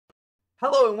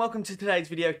Hello and welcome to today's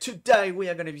video. Today we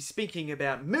are going to be speaking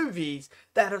about movies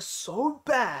that are so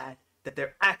bad that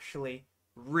they're actually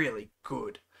really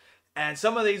good. And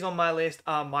some of these on my list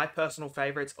are my personal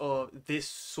favorites of this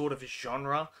sort of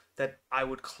genre that I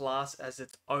would class as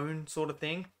its own sort of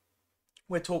thing.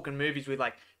 We're talking movies with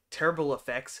like terrible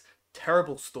effects,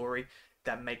 terrible story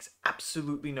that makes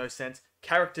absolutely no sense,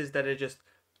 characters that are just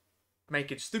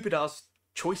making stupid ass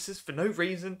choices for no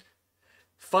reason,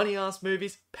 funny ass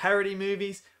movies, parody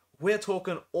movies. We're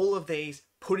talking all of these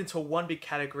put into one big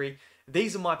category.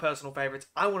 These are my personal favorites.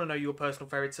 I want to know your personal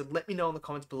favorites, so let me know in the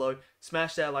comments below.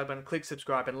 Smash that like button, click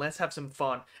subscribe, and let's have some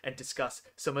fun and discuss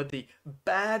some of the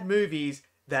bad movies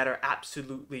that are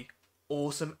absolutely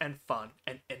awesome and fun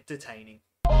and entertaining.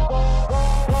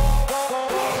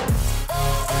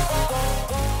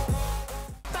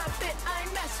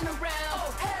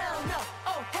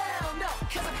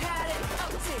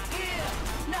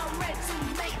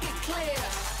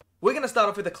 We're going to start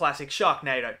off with the classic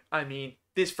Sharknado. I mean,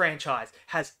 this franchise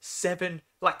has seven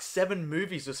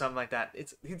movies or something like that.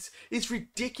 It's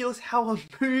ridiculous how a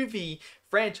movie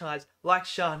franchise like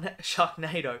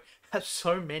Sharknado has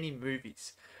so many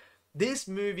movies. This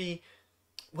movie,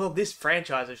 well, this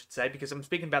franchise I should say, because I'm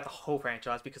speaking about the whole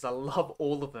franchise because I love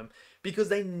all of them, because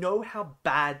they know how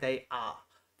bad they are.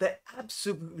 They're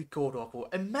absolutely god awful.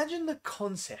 Imagine the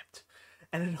concept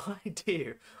and an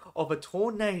idea of a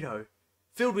tornado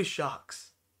filled with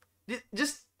sharks.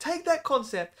 Just take that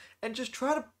concept and just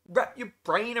try to wrap your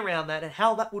brain around that and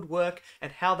how that would work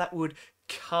and how that would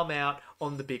come out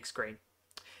on the big screen.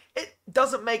 It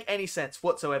doesn't make any sense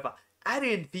whatsoever. Add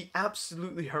in the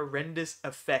absolutely horrendous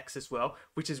effects as well,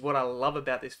 which is what I love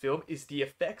about this film, is the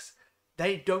effects.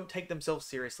 They don't take themselves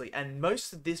seriously, and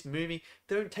most of this movie,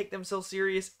 they don't take themselves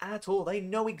serious at all. They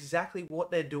know exactly what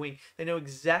they're doing. They know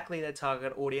exactly their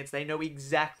target audience. They know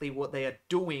exactly what they are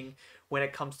doing when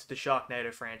it comes to the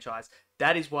Sharknado franchise.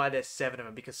 That is why there's 7 of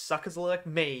them, because suckers like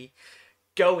me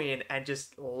go in and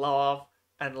just laugh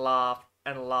and laugh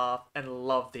and laugh and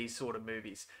love these sort of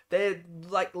movies. They're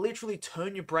like literally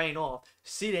turn your brain off,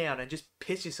 sit down and just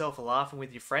piss yourself a laughing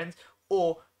with your friends,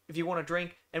 or if you want to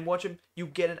drink and watch them, you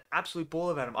get an absolute ball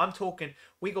about them. I'm talking,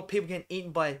 we got people getting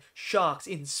eaten by sharks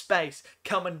in space,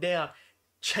 coming down,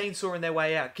 chainsawing their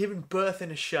way out, giving birth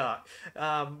in a shark.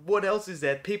 What else is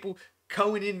there? People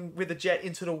going in with a jet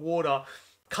into the water,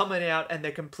 coming out, and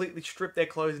they're completely stripped their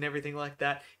clothes and everything like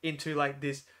that into like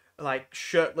this, like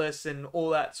shirtless and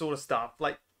all that sort of stuff.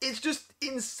 Like, it's just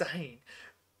insane.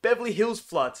 Beverly Hills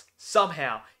floods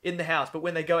somehow in the house, but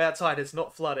when they go outside, it's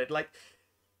not flooded. Like,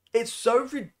 it's so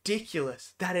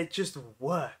ridiculous that it just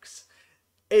works.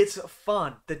 It's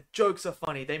fun. The jokes are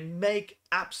funny. They make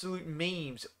absolute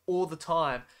memes all the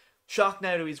time.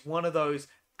 Sharknado is one of those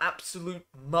absolute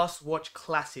must-watch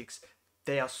classics.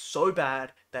 They are so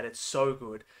bad that it's so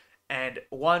good. And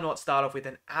why not start off with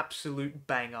an absolute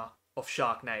banger of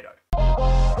Sharknado?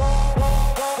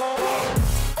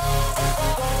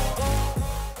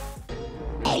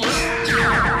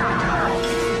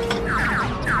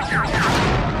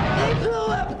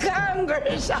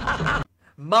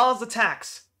 Mars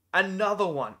Attacks, another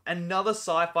one, another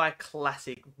sci-fi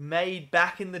classic made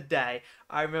back in the day.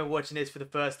 I remember watching this for the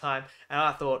first time and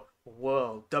I thought,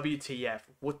 whoa, WTF,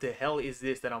 what the hell is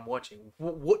this that I'm watching?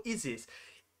 What is this?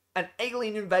 An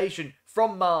alien invasion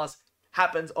from Mars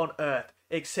happens on Earth,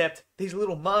 except these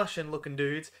little Martian looking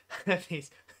dudes have these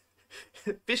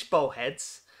fishbowl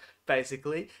heads,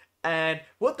 basically, and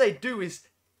what they do is,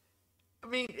 I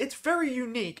mean, it's very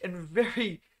unique and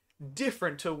very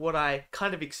different to what I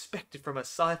kind of expected from a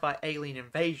sci-fi alien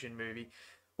invasion movie,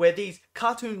 where these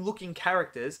cartoon looking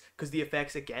characters, because the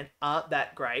effects again aren't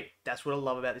that great, that's what I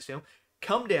love about this film,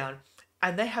 come down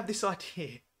and they have this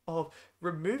idea of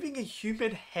removing a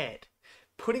human head,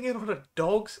 putting it on a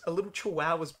little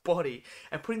chihuahua's body,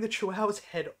 and putting the chihuahua's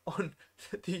head on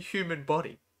the human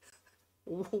body.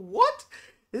 What?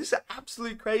 This is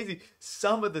absolutely crazy.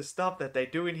 Some of the stuff that they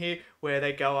do in here, where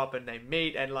they go up and they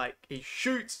meet and like he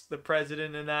shoots the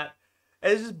president and that.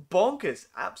 It's just bonkers.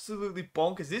 Absolutely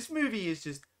bonkers. This movie is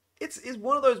just, it's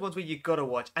one of those ones where you gotta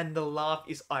watch, and the laugh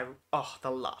is,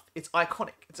 the laugh. It's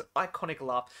iconic. It's an iconic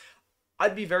laugh.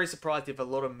 I'd be very surprised if a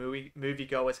lot of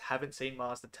moviegoers haven't seen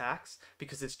Mars Attacks,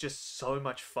 because it's just so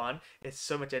much fun. It's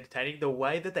so much entertaining. The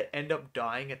way that they end up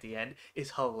dying at the end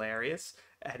is hilarious,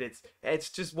 and it's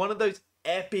just one of those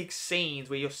epic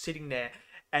scenes where you're sitting there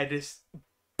and just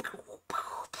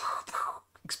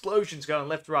explosions going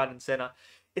left, right, and center.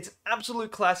 It's an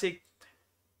absolute classic.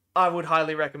 I would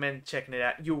highly recommend checking it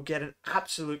out. You'll get an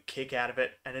absolute kick out of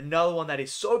it. And another one that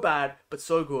is so bad but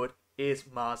so good is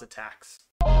Mars Attacks.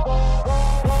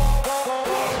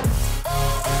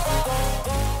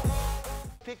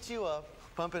 get you a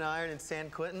pumping iron in San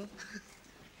Quentin?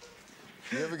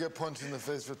 You ever get punched in the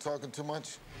face for talking too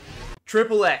much?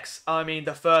 Triple X, I mean,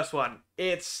 the first one.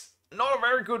 It's not a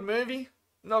very good movie.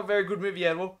 Not a very good movie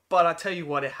at all. But I tell you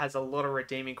what, it has a lot of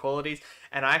redeeming qualities.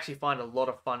 And I actually find a lot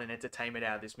of fun and entertainment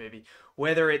out of this movie.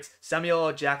 Whether it's Samuel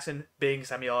L. Jackson being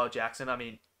Samuel L. Jackson, I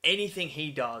mean, anything he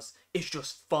does is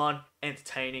just fun,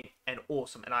 entertaining, and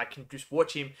awesome. And I can just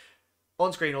watch him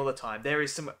on screen all the time. There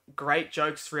is some great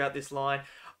jokes throughout this line.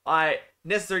 I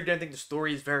necessarily don't think the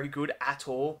story is very good at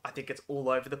all. I think it's all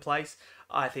over the place.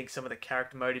 I think some of the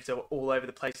character motives are all over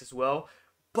the place as well.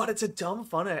 But it's a dumb,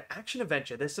 fun action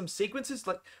adventure. There's some sequences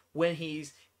like when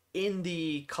he's in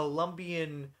the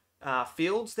Colombian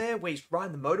fields there, where he's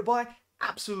riding the motorbike.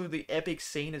 Absolutely epic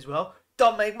scene as well.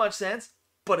 Don't make much sense,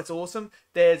 but it's awesome.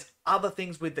 There's other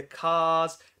things with the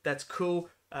cars that's cool.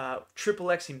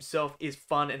 Triple X himself is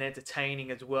fun and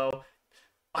entertaining as well.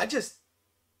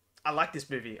 I like this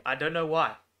movie. I don't know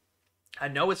why. I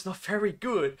know it's not very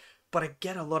good, but I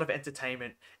get a lot of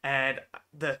entertainment. And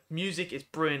the music is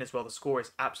brilliant as well. The score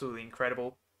is absolutely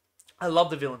incredible. I love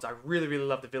the villains. I really, really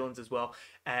love the villains as well.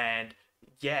 And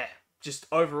yeah, just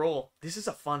overall, this is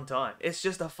a fun time. It's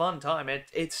just a fun time.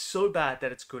 It's so bad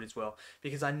that it's good as well.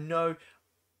 Because I know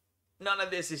none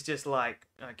of this is just like,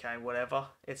 okay, whatever.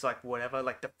 It's like, whatever.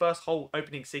 Like, the first whole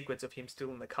opening sequence of him still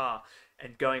in the car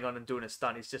and going on and doing a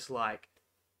stunt is just like,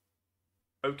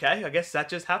 okay, I guess that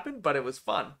just happened, but it was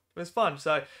fun. It was fun.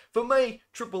 So, for me,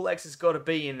 Triple X has got to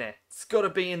be in there. It's got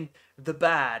to be in the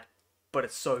bad, but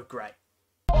it's so great.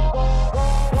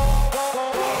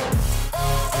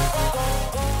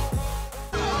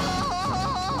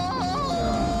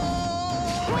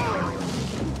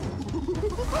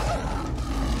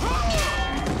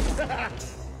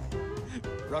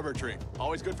 Rubber tree.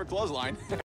 Always good for clothesline.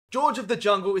 George of the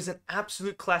Jungle is an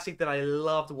absolute classic that I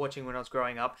loved watching when I was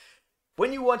growing up.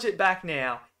 When you watch it back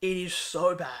now, it is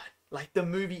so bad. Like, the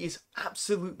movie is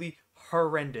absolutely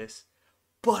horrendous,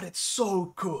 but it's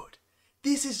so good.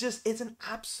 This is just, it's an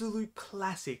absolute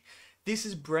classic. This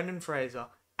is Brendan Fraser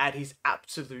at his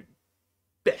absolute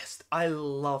best. I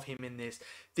love him in this.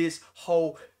 This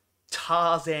whole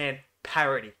Tarzan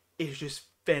parody is just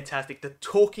fantastic. The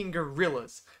talking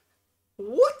gorillas.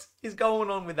 What is going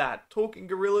on with that? Talking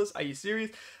gorillas? Are you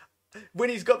serious? When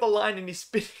he's got the line and he's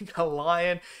spitting a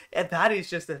lion, and that is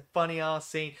just a funny ass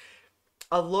scene.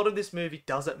 A lot of this movie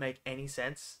doesn't make any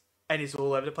sense and is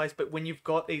all over the place, but when you've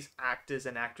got these actors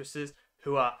and actresses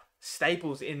who are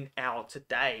staples in our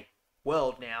today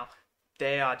world now,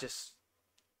 they are just,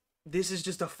 this is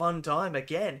just a fun time.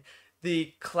 Again,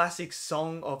 the classic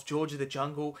song of George of the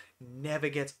Jungle never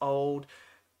gets old.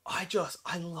 I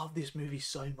love this movie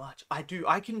so much. I do.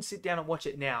 I can sit down and watch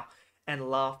it now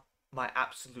and laugh my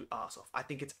absolute ass off. I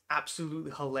think it's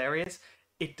absolutely hilarious.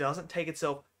 It doesn't take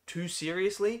itself too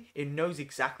seriously. It knows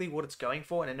exactly what it's going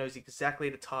for, and it knows exactly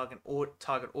the target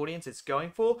audience it's going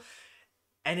for.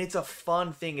 And it's a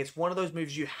fun thing. It's one of those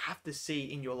movies you have to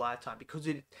see in your lifetime because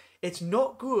it's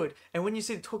not good. And when you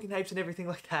see the talking apes and everything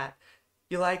like that,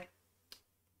 you're like,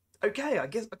 okay, I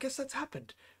guess that's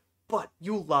happened. But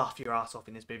you'll laugh your ass off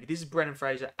in this movie. This is Brendan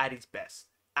Fraser at his best.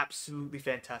 Absolutely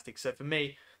fantastic. So for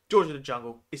me, George of the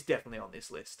Jungle is definitely on this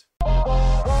list.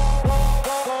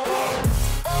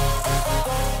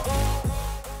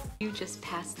 You just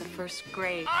passed the first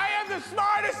grade. I am the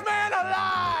smartest man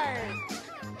alive!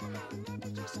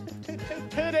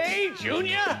 Today,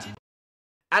 Junior?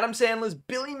 Adam Sandler's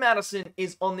Billy Madison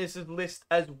is on this list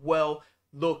as well.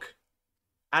 Look,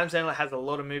 Adam Sandler has a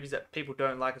lot of movies that people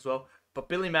don't like as well, but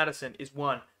Billy Madison is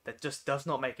one that just does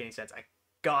not make any sense. A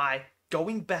guy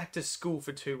going back to school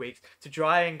for 2 weeks to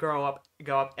try and go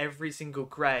up every single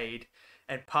grade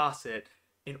and pass it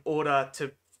in order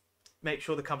to make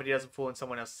sure the company doesn't fall in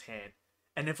someone else's hand,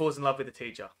 and then falls in love with the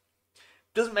teacher.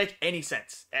 Doesn't make any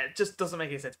sense. It just doesn't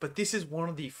make any sense. But this is one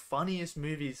of the funniest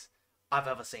movies I've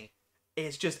ever seen.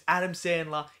 It's just Adam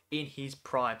Sandler in his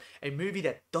prime. A movie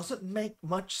that doesn't make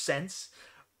much sense,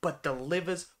 but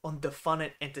delivers on the fun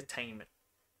and entertainment.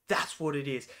 That's what it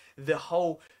is. The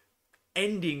whole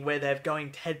ending where they're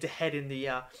going head to head in the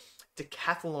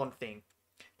decathlon thing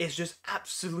is just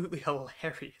absolutely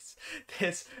hilarious.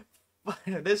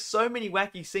 There's so many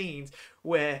wacky scenes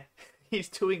where he's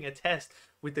doing a test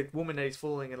with the woman that he's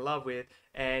falling in love with,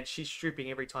 and she's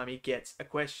stripping every time he gets a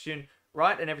question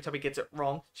right, and every time he gets it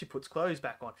wrong, she puts clothes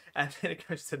back on. And then it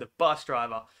goes to the bus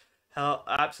driver.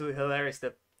 Absolutely hilarious.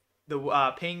 The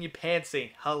peeing your pants scene,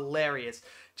 hilarious.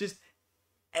 Just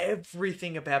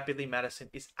everything about Billy Madison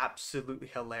is absolutely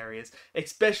hilarious,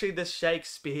 especially the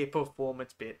Shakespeare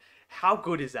performance bit. How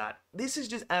good is that? This is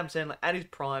just Adam Sandler at his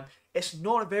prime. It's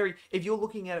not a very, if you're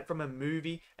looking at it from a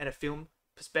movie and a film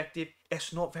perspective,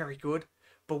 it's not very good.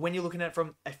 But when you're looking at it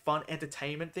from a fun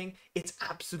entertainment thing, it's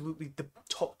absolutely the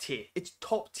top tier. It's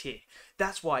top tier.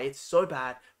 That's why it's so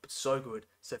bad, but so good.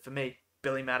 So for me,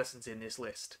 Billy Madison's in this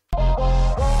list.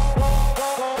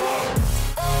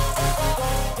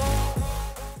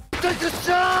 Take a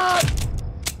shot!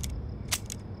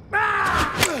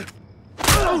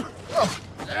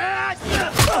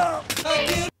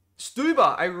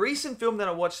 Stuber, a recent film that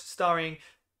I watched starring,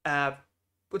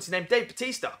 what's his name, Dave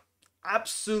Bautista.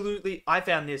 Absolutely, I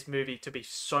found this movie to be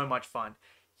so much fun.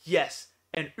 Yes,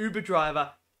 an Uber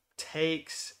driver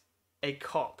takes a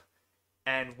cop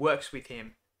and works with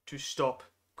him to stop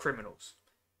criminals.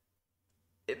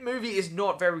 The movie is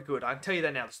not very good. I can tell you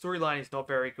that now. The storyline is not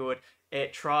very good.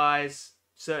 It tries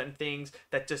certain things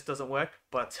that just doesn't work.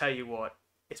 But I'll tell you what,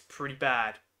 it's pretty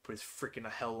bad, but it's freaking a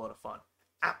hell of a lot of fun.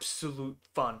 Absolute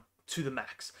fun to the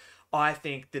max. I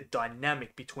think the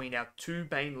dynamic between our two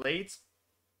main leads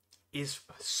is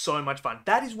so much fun.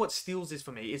 That is what steals this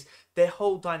for me, is their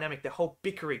whole dynamic, their whole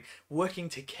bickering, working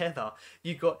together.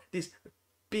 You got this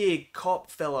big cop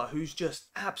fella who's just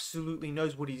absolutely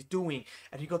knows what he's doing,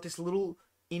 and you got this little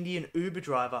Indian Uber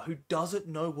driver who doesn't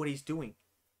know what he's doing.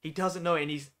 He doesn't know, and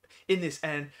he's in this,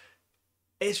 and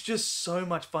it's just so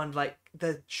much fun. Like,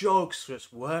 the jokes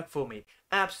just work for me.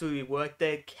 Absolutely work.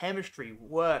 Their chemistry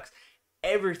works.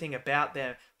 Everything about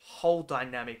their whole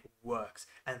dynamic works.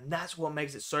 And that's what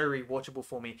makes it so rewatchable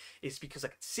for me, is because I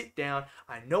can sit down.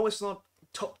 I know it's not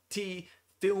top tier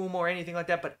film or anything like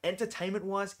that, but entertainment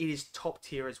wise, it is top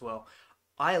tier as well.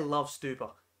 I love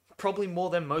Stuber, probably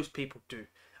more than most people do.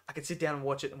 I can sit down and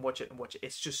watch it and watch it and watch it.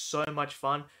 It's just so much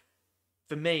fun.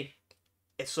 For me,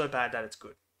 it's so bad that it's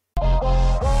good.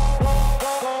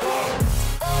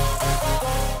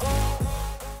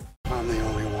 I'm the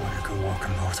only one who can walk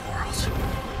in both worlds.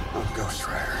 I'm Ghost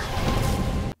Rider.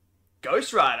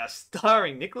 Ghost Rider,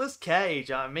 starring Nicolas Cage.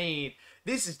 I mean,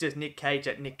 this is just Nick Cage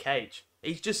at Nick Cage.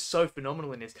 He's just so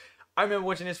phenomenal in this. I remember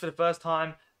watching this for the first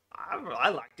time. I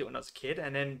liked it when I was a kid,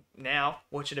 and then now,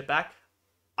 watching it back,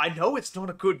 I know it's not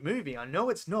a good movie. I know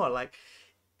it's not. Like,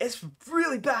 it's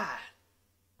really bad.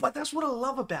 But that's what I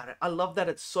love about it. I love that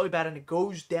it's so bad, and it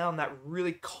goes down that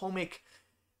really comic,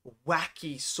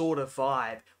 wacky sort of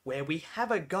vibe, where we have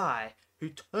a guy who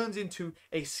turns into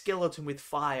a skeleton with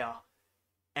fire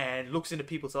and looks into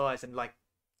people's eyes and, like,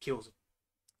 kills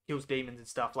demons and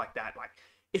stuff like that. Like,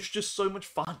 it's just so much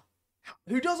fun.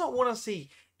 Who doesn't want to see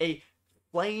a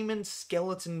flaming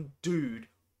skeleton dude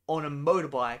on a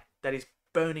motorbike that is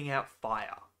burning out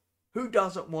fire? Who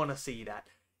doesn't want to see that?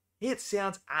 It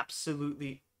sounds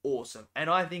absolutely awesome. And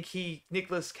I think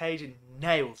Nicolas Cage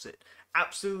nails it.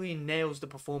 Absolutely nails the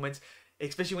performance.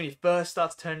 Especially when he first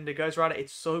starts turning to Ghost Rider.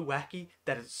 It's so wacky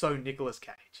that it's so Nicolas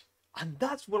Cage. And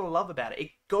that's what I love about it.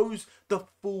 It goes the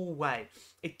full way.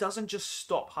 It doesn't just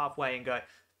stop halfway and go,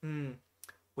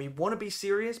 we want to be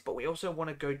serious, but we also want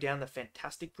to go down the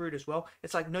fantastic route as well.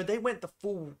 It's like, no, they went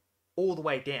all the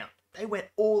way down. They went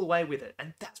all the way with it.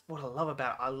 And that's what I love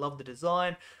about it. I love the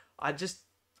design. I'm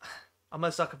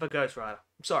a sucker for Ghost Rider.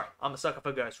 I'm sorry, I'm a sucker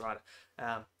for Ghost Rider.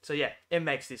 So yeah, it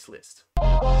makes this list.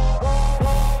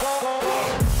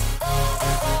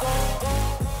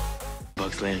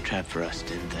 Bugs laid a trap for us,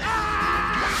 didn't they?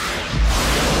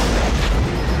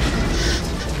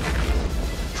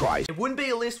 It wouldn't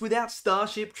be a list without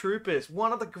Starship Troopers,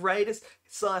 one of the greatest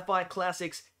sci-fi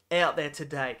classics out there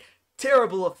today.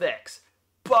 Terrible effects,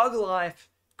 bug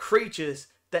life creatures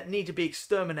that need to be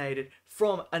exterminated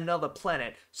from another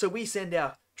planet, so we send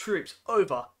our troops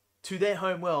over to their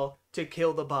home world to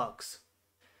kill the bugs.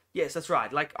 Yes, that's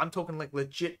right, like, I'm talking like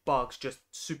legit bugs, just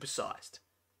supersized.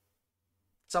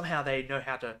 Somehow they know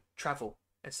how to travel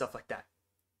and stuff like that.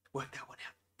 Work that one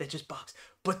out. They're just bugs.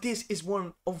 But this is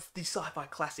one of the sci-fi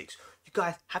classics. You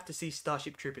guys have to see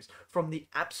Starship Troopers. From the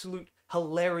absolute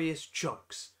hilarious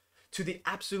jokes, to the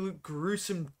absolute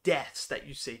gruesome deaths that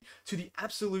you see, to the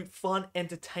absolute fun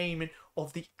entertainment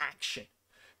of the action,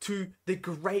 to the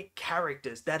great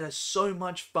characters that are so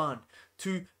much fun,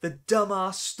 to the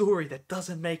dumbass story that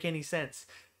doesn't make any sense.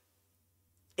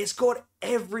 It's got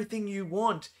everything you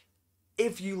want.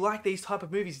 If you like these type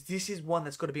of movies, this is one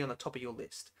that's got to be on the top of your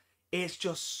list. It's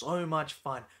just so much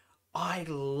fun. I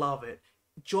love it.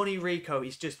 Johnny Rico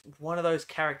is just one of those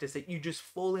characters that you just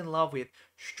fall in love with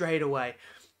straight away.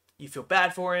 You feel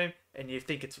bad for him, and you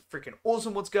think it's freaking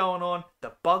awesome what's going on.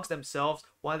 The bugs themselves,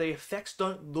 while the effects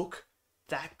don't look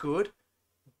that good,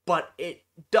 but it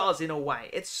does in a way.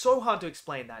 It's so hard to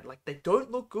explain that. Like, they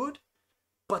don't look good,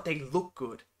 but they look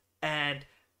good. And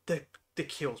the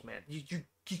kills, man. You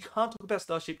you can't talk about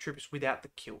Starship Troopers without the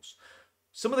kills.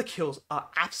 Some of the kills are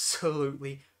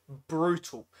absolutely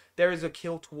brutal. There is a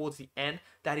kill towards the end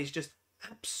that is just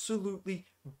absolutely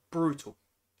brutal.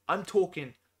 I'm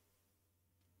talking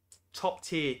top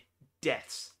tier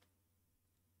deaths.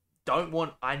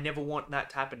 I never want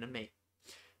that to happen to me.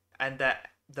 And that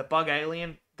the bug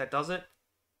alien that does it,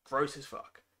 gross as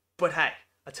fuck. But hey,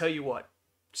 I tell you what,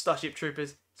 Starship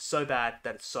Troopers, so bad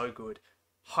that it's so good.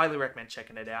 Highly recommend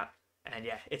checking it out. And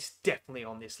yeah, it's definitely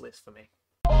on this list for me.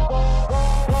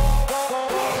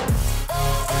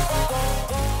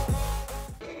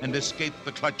 And escape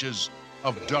the clutches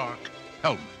of Dark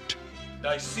Helmet.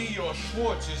 I see your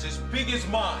Schwartz is as big as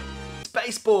mine.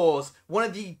 Spaceballs,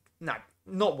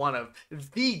 not one of,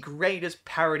 the greatest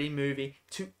parody movie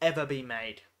to ever be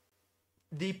made.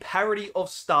 The parody of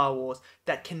Star Wars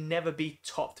that can never be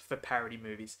topped for parody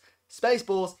movies.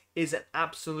 Spaceballs is an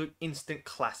absolute instant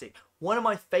classic. One of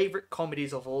my favorite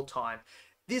comedies of all time.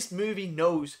 This movie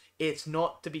knows it's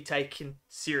not to be taken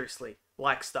seriously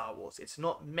like Star Wars. It's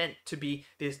not meant to be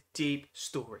this deep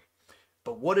story.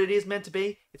 But what it is meant to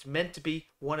be, it's meant to be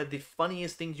one of the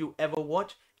funniest things you'll ever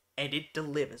watch, and it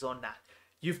delivers on that.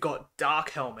 You've got Dark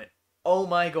Helmet. Oh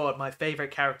my god, my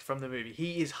favorite character from the movie.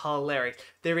 He is hilarious.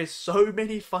 There is so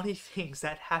many funny things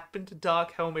that happen to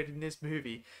Dark Helmet in this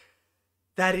movie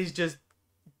that is just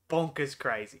bonkers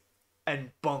crazy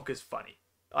and bonkers funny.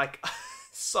 Like,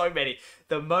 so many.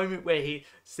 The moment where he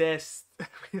says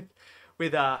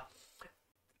with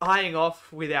eyeing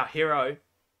off with our hero,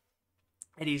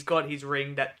 and he's got his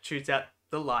ring that shoots out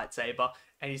the lightsaber,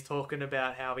 and he's talking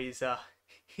about how he's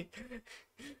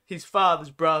his father's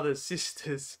brothers,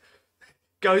 sisters,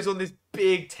 goes on this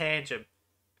big tangent,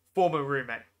 former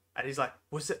roommate, and he's like,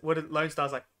 Lone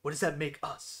Star's like, what does that make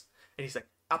us? And he's like,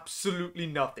 absolutely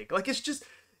nothing. Like,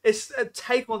 it's a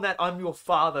take on that I'm your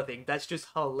father thing. That's just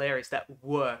hilarious. That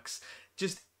works.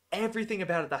 Just everything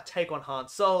about it, that take on Han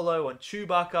Solo, on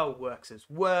Chewbacca works as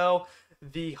well.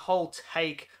 The whole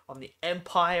take on the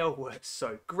Empire works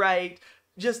so great.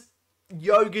 Just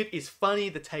Yogurt is funny.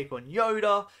 The take on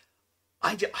Yoda.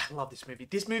 I love this movie.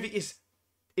 This movie is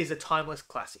a timeless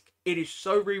classic. It is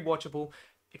so rewatchable.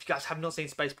 If you guys have not seen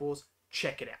Spaceballs,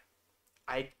 check it out.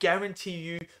 I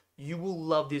guarantee you will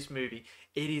love this movie.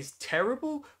 It is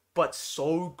terrible, but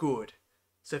so good.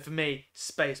 So for me,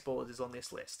 Spaceballs is on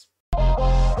this list.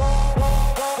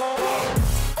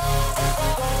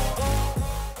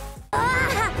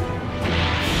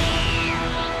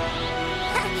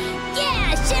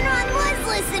 Yeah, Shenron was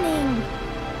listening!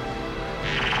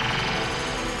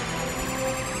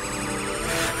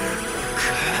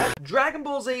 Dragon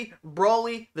Ball Z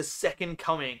Broly The Second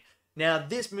Coming. Now,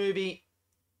 this movie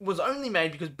was only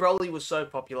made because Broly was so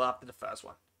popular after the first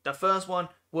one. The first one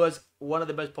was one of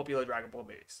the most popular Dragon Ball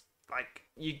movies. Like,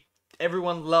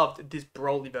 everyone loved this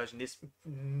Broly version, this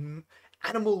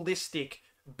animalistic,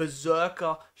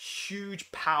 berserker,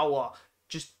 huge power,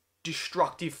 just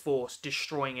destructive force,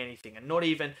 destroying anything. And not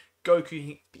even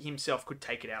Goku himself could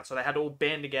take it out. So they had to all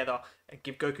band together and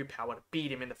give Goku power to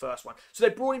beat him in the first one. So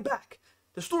they brought him back.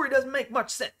 The story doesn't make much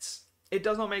sense. It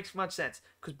does not make much sense.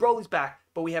 Because Broly's back,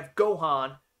 but we have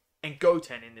Gohan and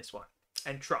Goten in this one.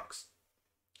 And Trunks.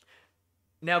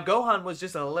 Now, Gohan was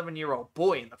just an 11-year-old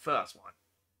boy in the first one.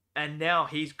 And now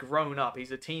he's grown up.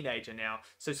 He's a teenager now.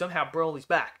 So somehow Broly's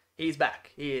back. He's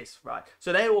back. He is, right?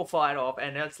 So they all fight off,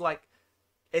 and it's like,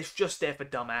 it's just there for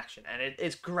dumb action. And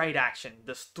it's great action.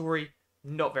 The story,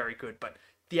 not very good, but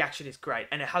the action is great.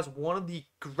 And it has one of the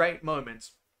great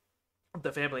moments of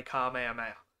the family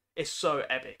Kamehameha. It's so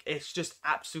epic. It's just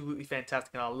absolutely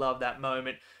fantastic, and I love that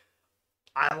moment.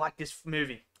 I like this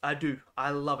movie. I do.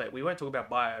 I love it. We won't talk about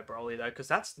Bio Broly, though, because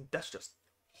that's just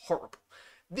horrible.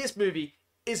 This movie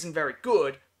isn't very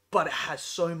good, but it has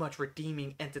so much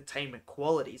redeeming entertainment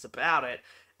qualities about it,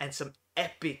 and some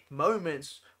epic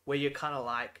moments where you're kind of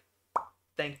like,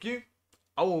 thank you.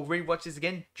 I will rewatch this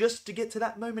again just to get to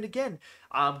that moment again.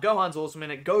 Gohan's awesome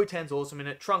in it. Goten's awesome in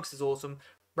it. Trunks is awesome.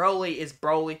 Broly is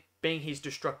Broly, being his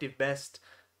destructive best,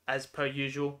 as per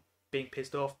usual, being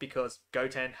pissed off because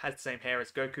Goten has the same hair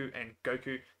as Goku, and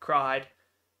Goku cried,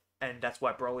 and that's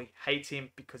why Broly hates him,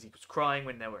 because he was crying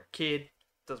when they were a kid.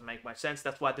 Doesn't make much sense.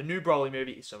 That's why the new Broly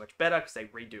movie is so much better, because they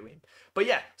redo him. But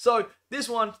yeah, so this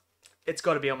one, it's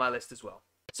got to be on my list as well.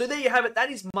 So there you have it.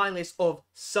 That is my list of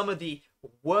some of the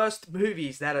worst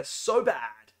movies that are so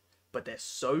bad, but they're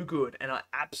so good. And I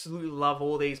absolutely love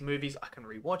all these movies. I can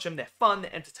rewatch them. They're fun.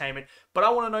 They're entertainment. But I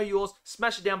want to know yours.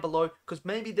 Smash it down below, because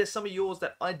maybe there's some of yours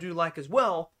that I do like as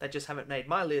well that just haven't made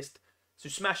my list. So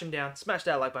smash them down. Smash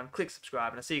that like button. Click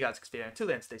subscribe. And I'll see you guys next video. Until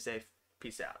then, stay safe.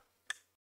 Peace out.